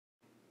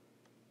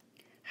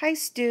Hi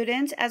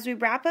students, as we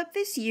wrap up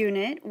this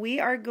unit,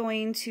 we are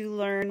going to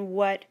learn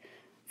what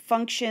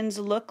functions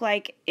look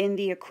like in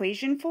the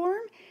equation form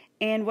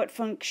and what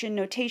function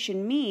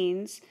notation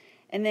means,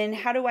 and then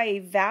how do I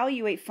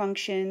evaluate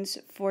functions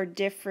for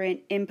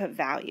different input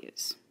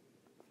values.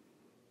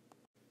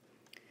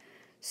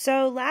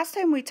 So last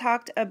time we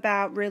talked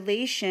about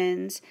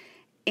relations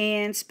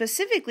and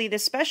specifically the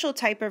special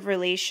type of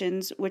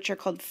relations which are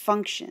called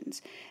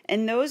functions.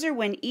 And those are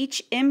when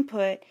each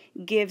input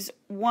gives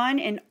one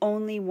and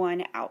only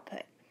one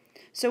output.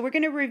 So we're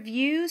going to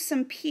review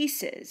some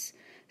pieces.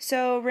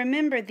 So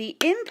remember the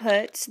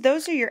inputs,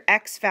 those are your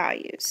x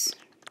values.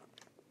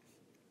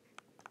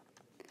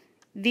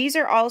 These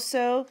are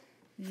also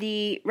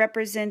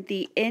represent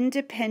the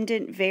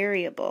independent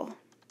variable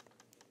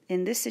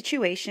in this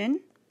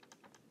situation.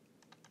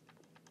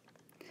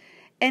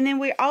 And then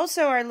we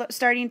also are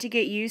starting to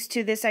get used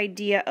to this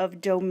idea of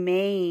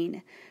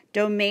domain.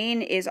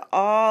 Domain is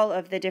all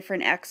of the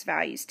different x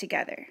values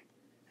together.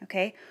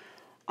 Okay?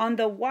 On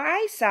the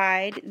y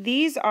side,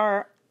 these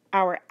are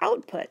our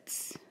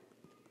outputs.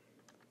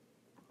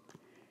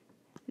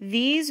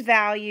 These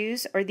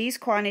values or these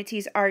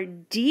quantities are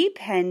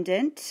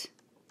dependent,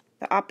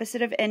 the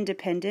opposite of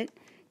independent.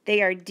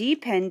 They are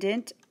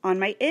dependent on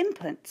my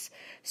inputs.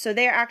 So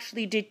they are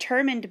actually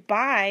determined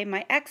by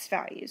my x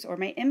values or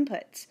my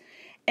inputs.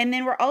 And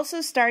then we're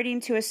also starting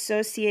to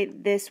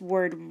associate this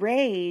word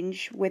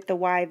range with the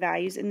y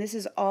values, and this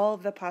is all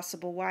of the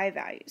possible y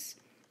values.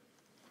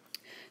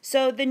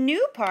 So the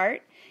new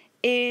part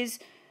is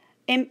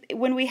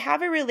when we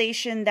have a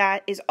relation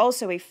that is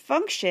also a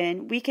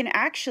function, we can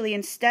actually,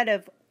 instead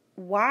of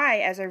y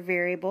as our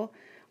variable,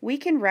 we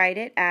can write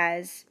it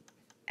as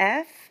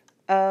f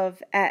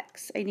of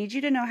x. I need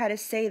you to know how to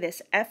say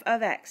this, f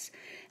of x.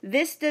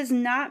 This does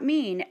not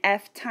mean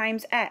f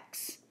times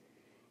x.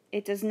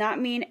 It does not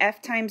mean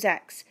f times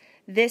x.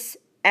 This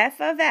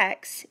f of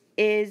x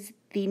is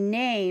the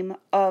name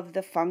of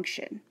the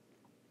function.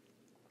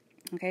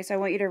 Okay, so I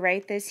want you to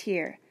write this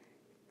here.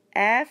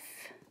 F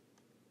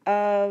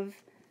of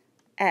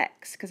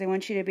x, because I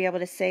want you to be able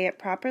to say it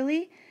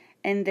properly.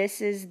 And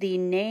this is the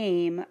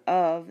name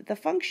of the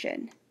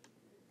function.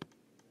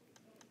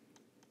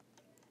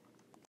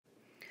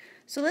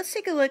 So let's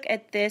take a look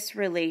at this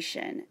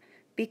relation.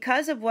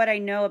 Because of what I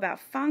know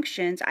about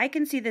functions, I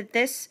can see that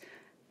this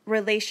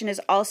relation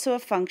is also a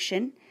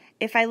function.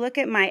 If I look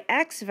at my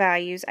x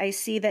values, I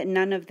see that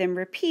none of them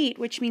repeat,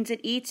 which means that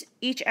each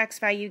x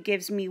value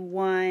gives me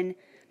one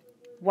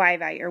y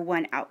value or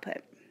one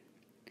output.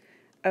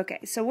 Okay,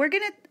 so we're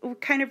going to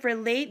kind of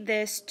relate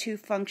this to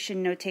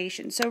function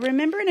notation. So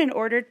remember, in an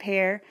ordered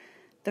pair,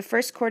 the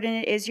first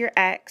coordinate is your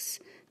x,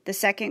 the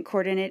second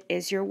coordinate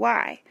is your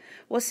y.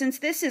 Well, since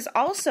this is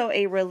also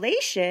a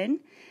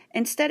relation,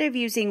 instead of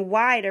using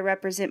y to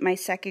represent my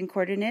second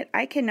coordinate,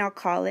 I can now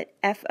call it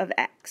f of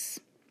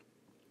x.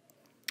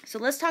 So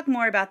let's talk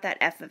more about that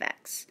f of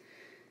x.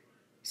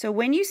 So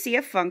when you see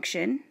a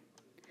function,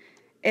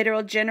 it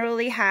will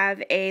generally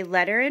have a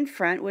letter in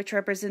front which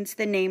represents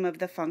the name of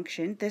the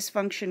function. This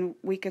function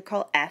we could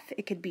call f.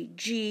 It could be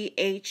g,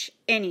 h,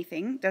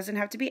 anything. It doesn't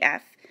have to be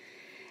f.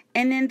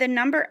 And then the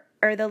number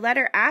or the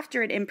letter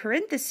after it in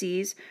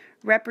parentheses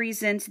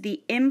represents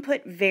the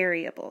input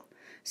variable.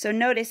 So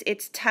notice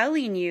it's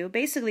telling you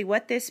basically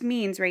what this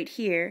means right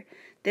here.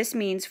 This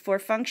means for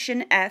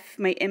function f,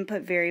 my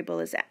input variable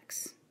is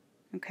x.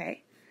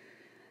 Okay?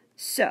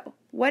 So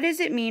what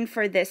does it mean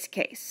for this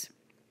case?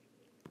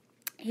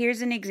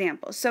 Here's an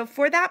example. So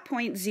for that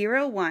point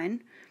 0,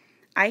 1,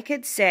 I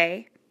could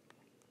say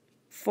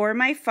for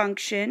my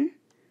function,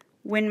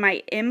 when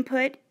my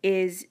input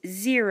is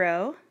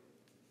 0,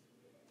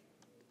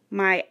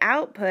 my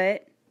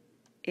output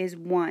is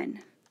 1.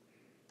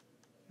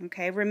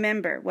 Okay,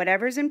 remember,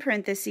 whatever's in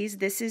parentheses,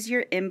 this is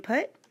your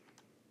input.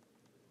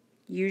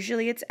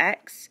 Usually it's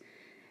x.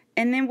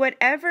 And then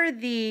whatever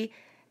the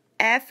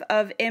f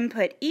of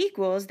input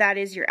equals, that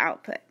is your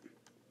output.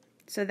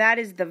 So that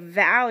is the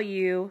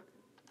value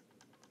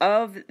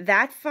of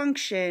that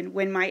function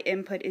when my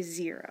input is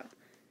 0.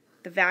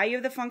 The value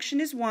of the function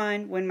is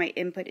 1 when my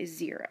input is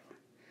 0.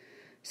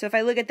 So if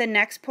I look at the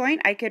next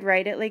point, I could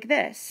write it like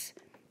this.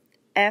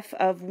 F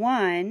of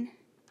 1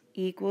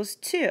 equals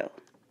 2.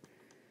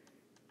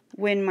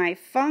 When my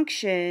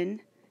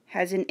function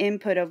has an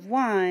input of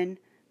 1,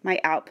 my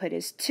output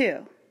is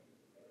 2.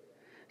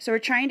 So we're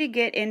trying to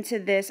get into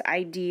this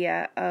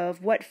idea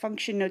of what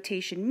function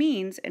notation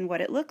means and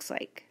what it looks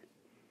like.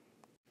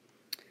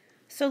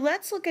 So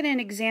let's look at an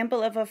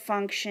example of a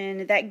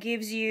function that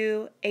gives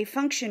you a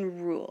function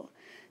rule.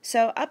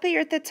 So up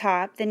here at the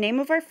top, the name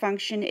of our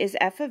function is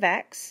f of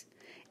x.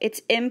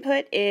 Its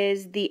input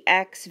is the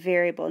x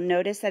variable.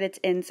 Notice that it's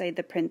inside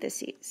the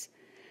parentheses.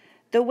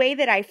 The way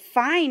that I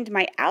find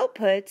my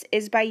outputs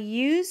is by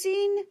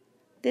using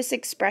this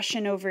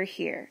expression over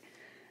here.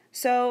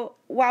 So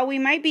while we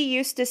might be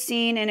used to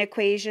seeing an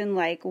equation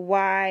like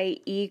y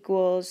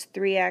equals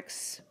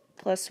 3x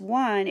plus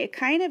 1, it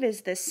kind of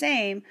is the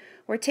same.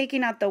 We're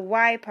taking out the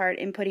y part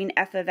and putting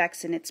f of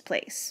x in its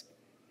place.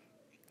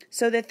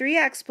 So the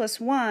 3x plus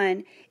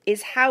 1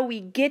 is how we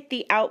get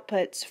the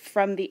outputs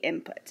from the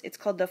inputs. It's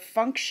called the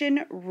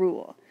function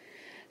rule.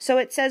 So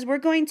it says we're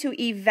going to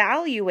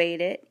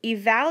evaluate it.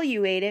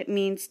 Evaluate it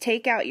means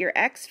take out your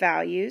x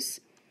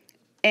values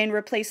and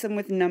replace them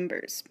with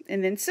numbers,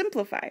 and then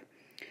simplify.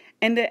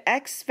 And the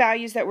x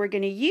values that we're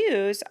going to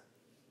use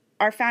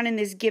are found in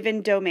this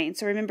given domain.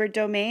 So remember,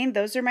 domain,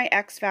 those are my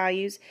x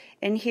values,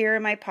 and here are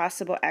my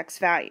possible x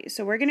values.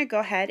 So we're going to go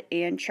ahead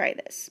and try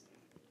this.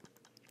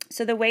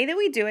 So the way that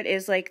we do it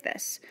is like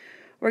this.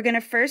 We're going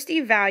to first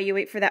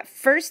evaluate for that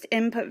first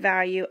input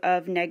value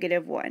of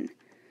 -1.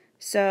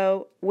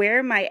 So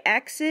where my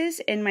x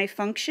is in my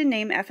function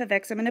name f of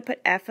x, I'm going to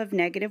put f of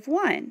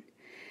 -1.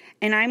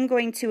 And I'm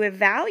going to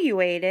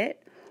evaluate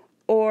it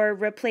or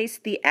replace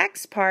the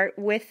x part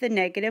with the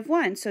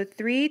 -1. So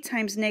 3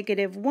 times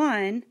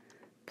 -1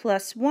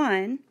 plus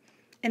 1,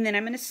 and then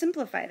I'm going to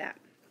simplify that.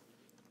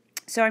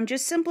 So I'm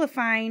just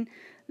simplifying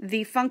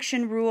the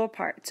function rule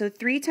part. So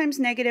 3 times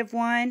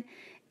 -1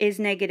 is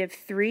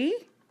 -3,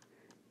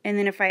 and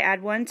then if I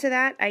add 1 to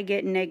that, I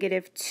get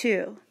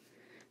 -2.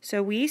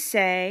 So we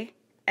say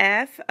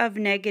f of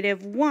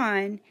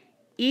 -1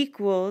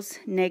 equals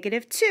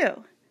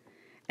 -2.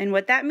 And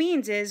what that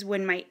means is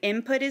when my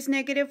input is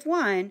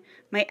 -1,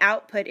 my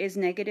output is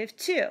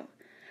 -2.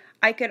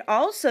 I could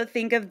also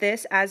think of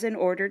this as an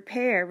ordered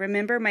pair.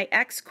 Remember, my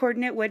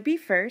x-coordinate would be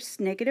first,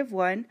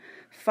 -1,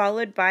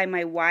 followed by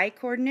my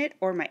y-coordinate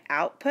or my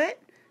output,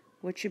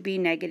 which would be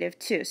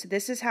 -2. So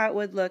this is how it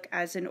would look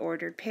as an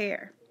ordered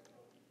pair.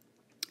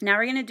 Now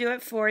we're going to do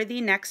it for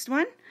the next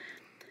one.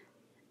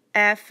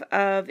 F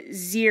of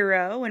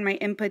 0, when my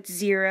input's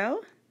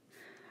 0,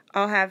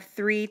 I'll have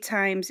 3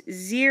 times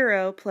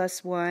 0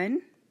 plus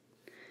 1.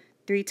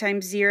 3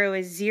 times 0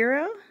 is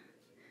 0.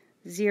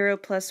 0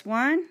 plus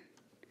 1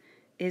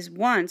 is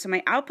 1. So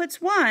my output's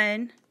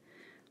 1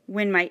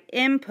 when my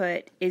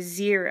input is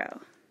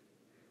 0.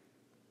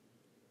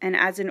 And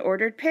as an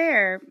ordered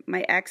pair,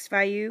 my x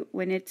value,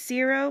 when it's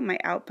 0, my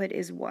output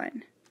is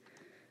 1.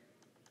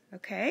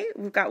 Okay,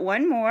 we've got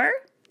one more.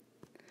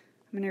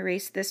 I'm going to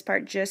erase this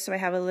part just so I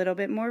have a little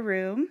bit more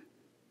room.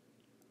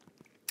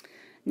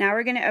 Now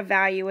we're going to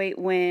evaluate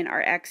when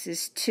our x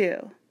is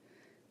 2.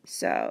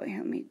 So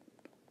let me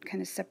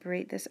kind of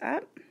separate this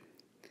up.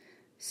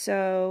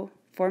 So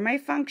for my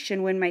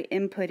function, when my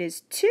input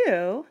is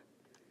 2,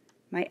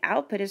 my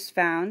output is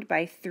found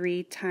by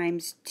 3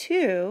 times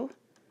 2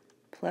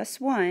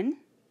 plus 1.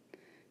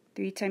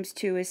 3 times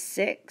 2 is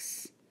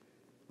 6.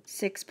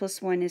 6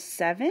 plus 1 is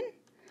 7.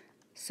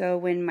 So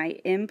when my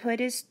input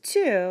is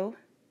 2,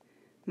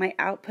 my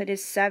output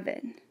is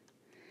 7.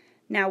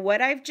 Now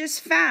what I've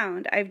just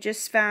found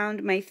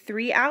my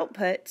 3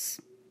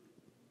 outputs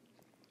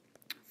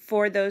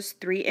for those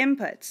 3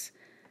 inputs.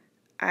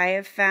 I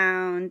have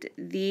found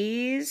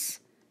these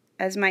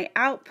as my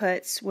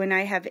outputs when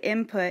I have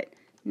input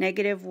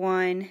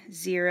 -1,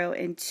 0,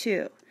 and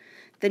 2.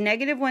 The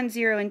 -1,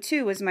 0, and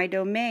 2 was my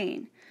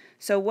domain.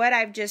 So what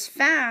I've just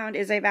found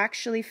is I've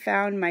actually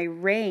found my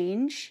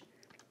range.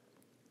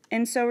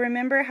 And so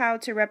remember how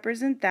to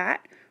represent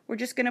that. We're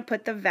just going to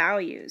put the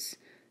values.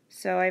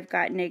 So I've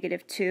got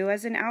 -2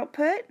 as an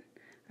output,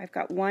 I've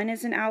got 1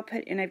 as an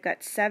output, and I've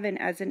got 7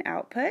 as an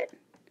output.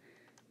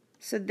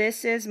 So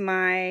this is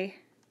my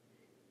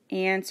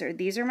answer.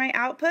 These are my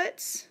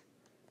outputs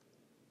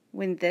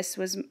when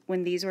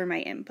these were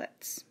my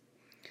inputs.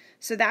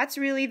 So that's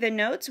really the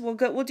notes.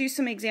 We'll do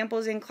some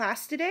examples in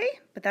class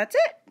today, but that's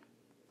it.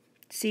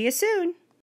 See you soon.